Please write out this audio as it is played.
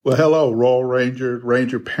Well, hello, Royal Rangers,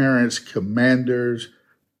 Ranger parents, commanders,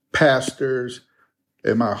 pastors,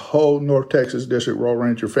 and my whole North Texas District Royal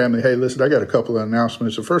Ranger family. Hey, listen, I got a couple of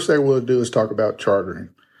announcements. The first thing we'll do is talk about chartering.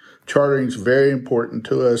 Chartering is very important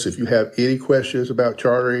to us. If you have any questions about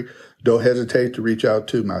chartering, don't hesitate to reach out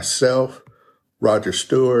to myself, Roger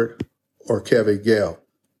Stewart, or Kevin Gale.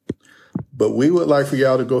 But we would like for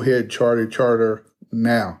y'all to go ahead and charter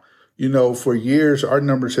now. You know, for years, our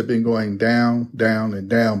numbers have been going down, down, and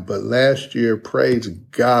down. But last year, praise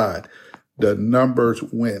God, the numbers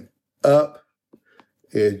went up.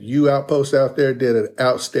 And you outposts out there did an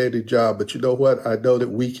outstanding job. But you know what? I know that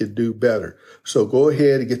we can do better. So go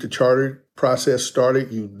ahead and get the charter process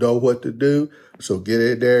started. You know what to do. So get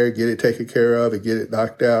in there, get it taken care of, and get it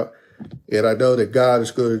knocked out. And I know that God is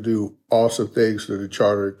going to do awesome things through the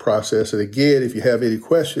chartering process. And again, if you have any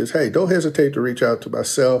questions, hey, don't hesitate to reach out to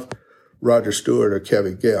myself, Roger Stewart, or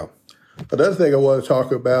Kevin Gale. Another thing I want to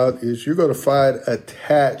talk about is you're going to find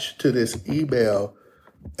attached to this email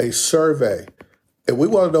a survey. And we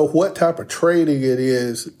want to know what type of training it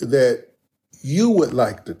is that you would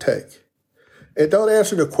like to take. And don't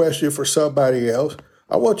answer the question for somebody else.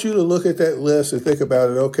 I want you to look at that list and think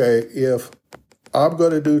about it. Okay, if I'm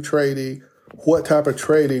going to do training, what type of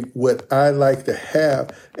training would I like to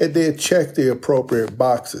have? And then check the appropriate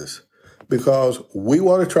boxes. Because we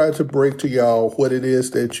want to try to bring to y'all what it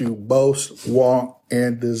is that you most want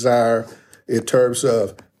and desire in terms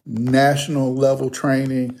of national level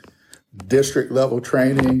training, district level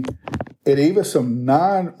training, and even some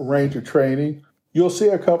non-Ranger training. You'll see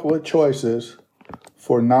a couple of choices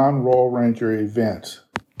for non-Royal Ranger events.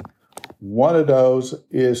 One of those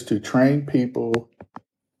is to train people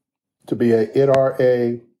to be an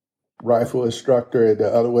NRA rifle instructor, and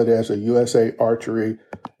the other one is a USA Archery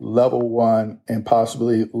level 1 and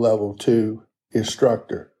possibly level 2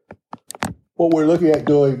 instructor. What we're looking at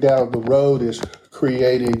doing down the road is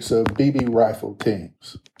creating some BB rifle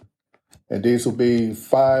teams. And these will be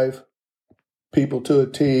 5 people to a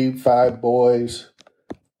team, 5 boys,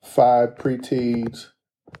 5 preteens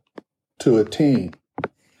to a team.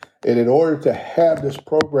 And in order to have this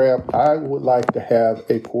program, I would like to have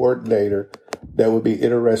a coordinator that would be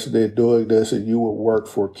interested in doing this, and you will work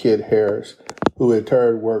for Kid Harris, who in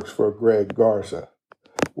turn works for Greg Garza.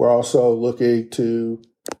 We're also looking to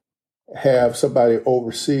have somebody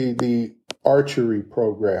oversee the archery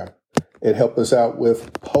program and help us out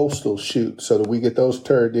with postal shoots so that we get those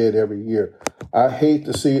turned in every year. I hate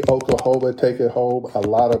to see Oklahoma taking home a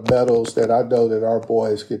lot of medals that I know that our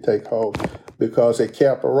boys can take home, because at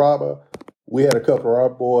Camporama, we had a couple of our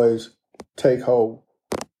boys take home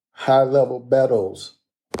high-level medals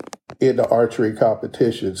in the archery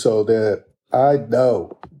competition, so that I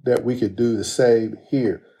know that we can do the same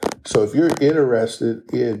here. So if you're interested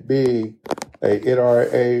in being a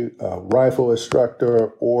NRA rifle instructor,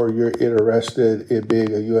 or you're interested in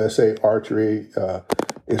being a USA Archery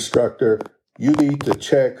instructor, you need to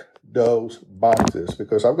check those boxes,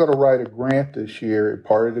 because I'm going to write a grant this year, and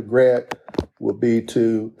part of the grant will be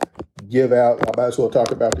to give out, I might as well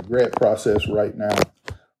talk about the grant process right now.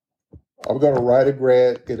 I'm going to write a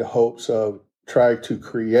grant in the hopes of trying to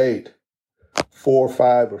create 4,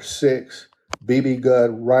 5, or 6 BB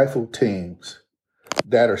gun rifle teams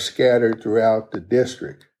that are scattered throughout the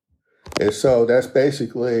district. And so that's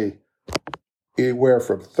basically anywhere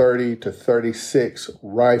from 30 to 36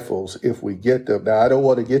 rifles if we get them. Now, I don't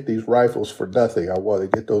want to get these rifles for nothing. I want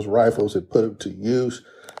to get those rifles and put them to use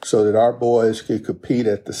so that our boys can compete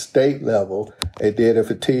at the state level. And then if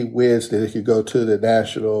a team wins, then it can go to the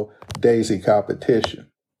national Daisy competition.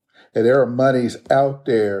 And there are monies out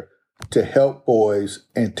there to help boys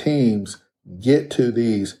and teams get to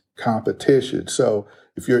these competitions. So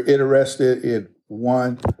if you're interested in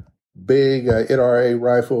one being an NRA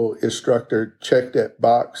rifle instructor, check that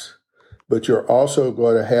box. But you're also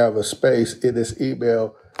going to have a space in this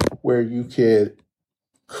email where you can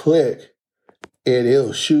click and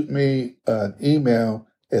it'll shoot me an email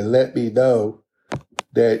and let me know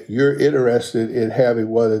that you're interested in having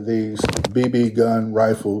one of these BB gun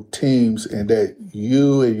rifle teams and that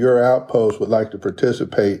you and your outpost would like to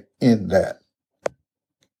participate in that.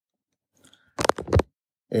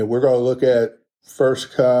 And we're going to look at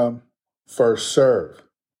first come, first serve.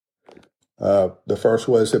 The first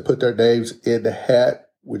ones that put their names in the hat,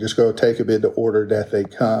 we're just going to take them in the order that they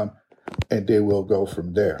come, and then we'll go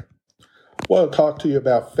from there. I want to talk to you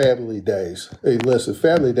about Family Days. Hey, listen,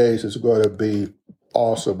 Family Days is going to be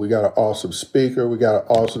awesome. We got an awesome speaker. We got an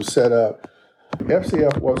awesome setup.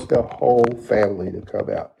 FCF wants the whole family to come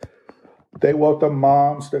out. They want the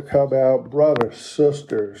moms to come out, brothers,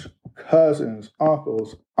 sisters, cousins,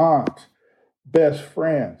 uncles, aunts, best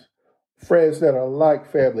friends, friends that are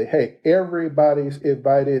like family. Hey, everybody's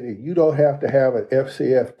invited, and you don't have to have an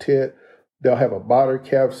FCF tent. They'll have a modern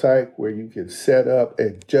campsite where you can set up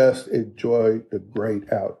and just enjoy the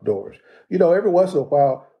great outdoors. Every once in a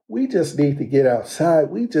while, we just need to get outside.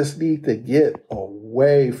 We just need to get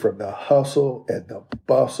away from the hustle and the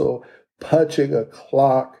bustle, punching a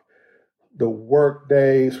clock, the work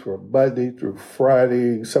days from Monday through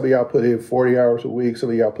Friday. Some of y'all put in 40 hours a week. Some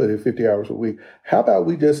of y'all put in 50 hours a week. How about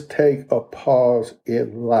we just take a pause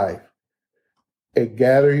in life and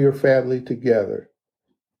gather your family together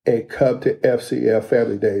and come to FCF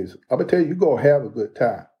Family Days? I'm going to tell you, you're going to have a good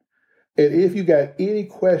time. And if you got any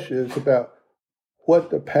questions about what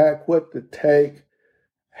to pack, what to take,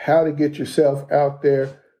 how to get yourself out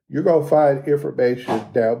there, you're going to find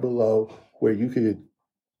information down below where you can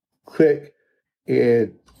click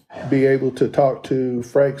and be able to talk to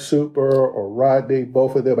Frank Super or Rodney.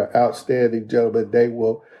 Both of them are outstanding gentlemen. They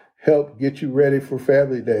will help get you ready for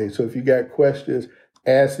Family Day. So if you got questions,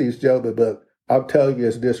 ask these gentlemen. But I'm telling you,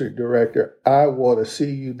 as district director, I want to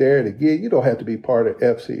see you there. And again, you don't have to be part of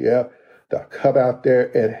FCF to come out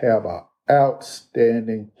there and have an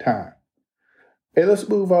outstanding time. And let's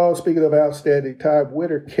move on. Speaking of outstanding time,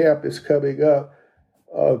 winter camp is coming up.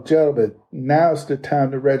 Gentlemen, now's the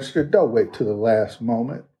time to register. Don't wait till the last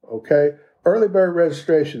moment, okay? Early bird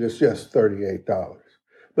registration is just $38.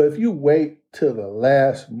 But if you wait till the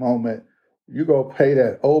last moment, you're going to pay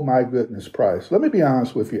that oh my goodness price. Let me be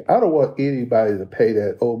honest with you. I don't want anybody to pay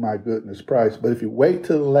that oh my goodness price. But if you wait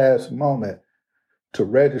till the last moment to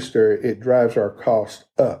register, it drives our cost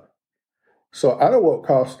up. So I don't want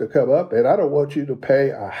costs to come up, and I don't want you to pay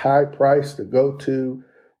a high price to go to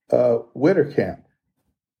winter camp.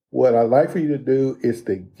 What I'd like for you to do is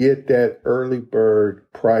to get that early bird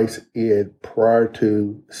price in prior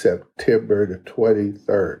to September the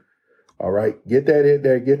 23rd. All right, get that in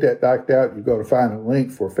there, get that knocked out. You're going to find a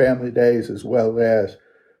link for Family Days as well as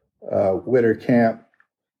winter camp.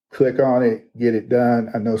 Click on it, get it done.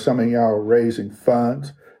 I know some of y'all are raising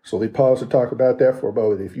funds, so we pause to talk about that for a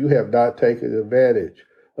moment. If you have not taken advantage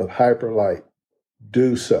of Hyperlight,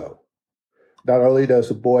 do so. Not only does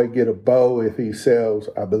the boy get a bow if he sells,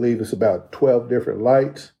 I believe it's about 12 different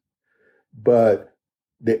lights, but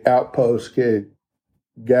the outpost can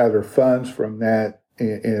gather funds from that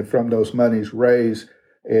and from those monies raised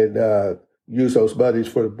and use those monies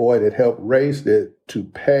for the boy that helped raise it to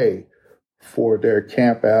pay for their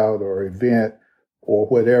camp out or event or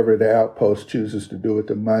whatever the outpost chooses to do with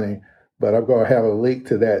the money. But I'm going to have a link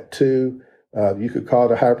to that too. You could call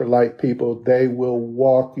the Hyperlight people. They will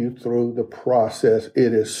walk you through the process.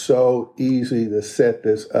 It is so easy to set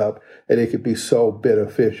this up, and it can be so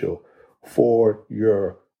beneficial for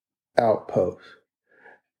your outpost.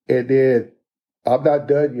 And then I'm not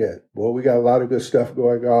done yet. Well, we got a lot of good stuff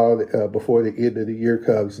going on before the end of the year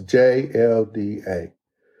comes. JLDA.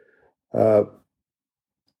 I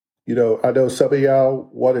know some of y'all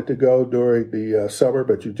wanted to go during the summer,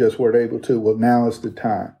 but you just weren't able to. Well, now is the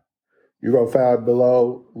time. You're going to find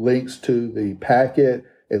below links to the packet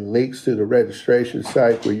and links to the registration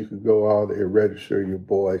site where you can go on and register your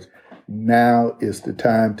boys. Now is the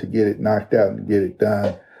time to get it knocked out and get it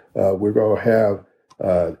done. We're going to have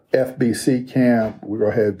FBC camp. We're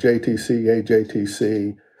going to have JTC,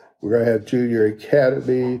 AJTC. We're going to have Junior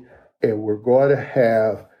Academy. And we're going to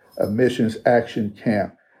have a missions action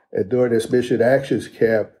camp. And during this mission actions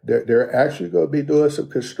camp, they're actually going to be doing some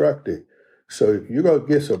constructing. So you're going to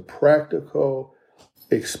get some practical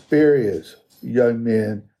experience, young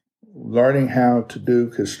men, learning how to do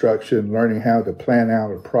construction, learning how to plan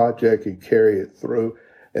out a project and carry it through.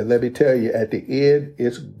 And let me tell you, at the end,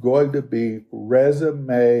 it's going to be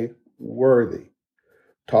resume worthy.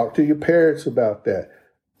 Talk to your parents about that.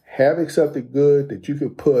 Having something good that you can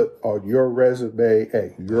put on your resume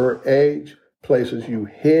at your age places you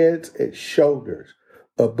heads and shoulders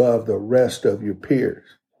above the rest of your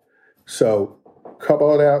peers. So come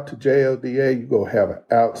on out to JLDA. You're going to have an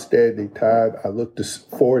outstanding time. I look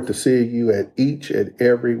forward to seeing you at each and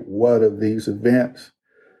every one of these events.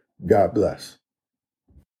 God bless.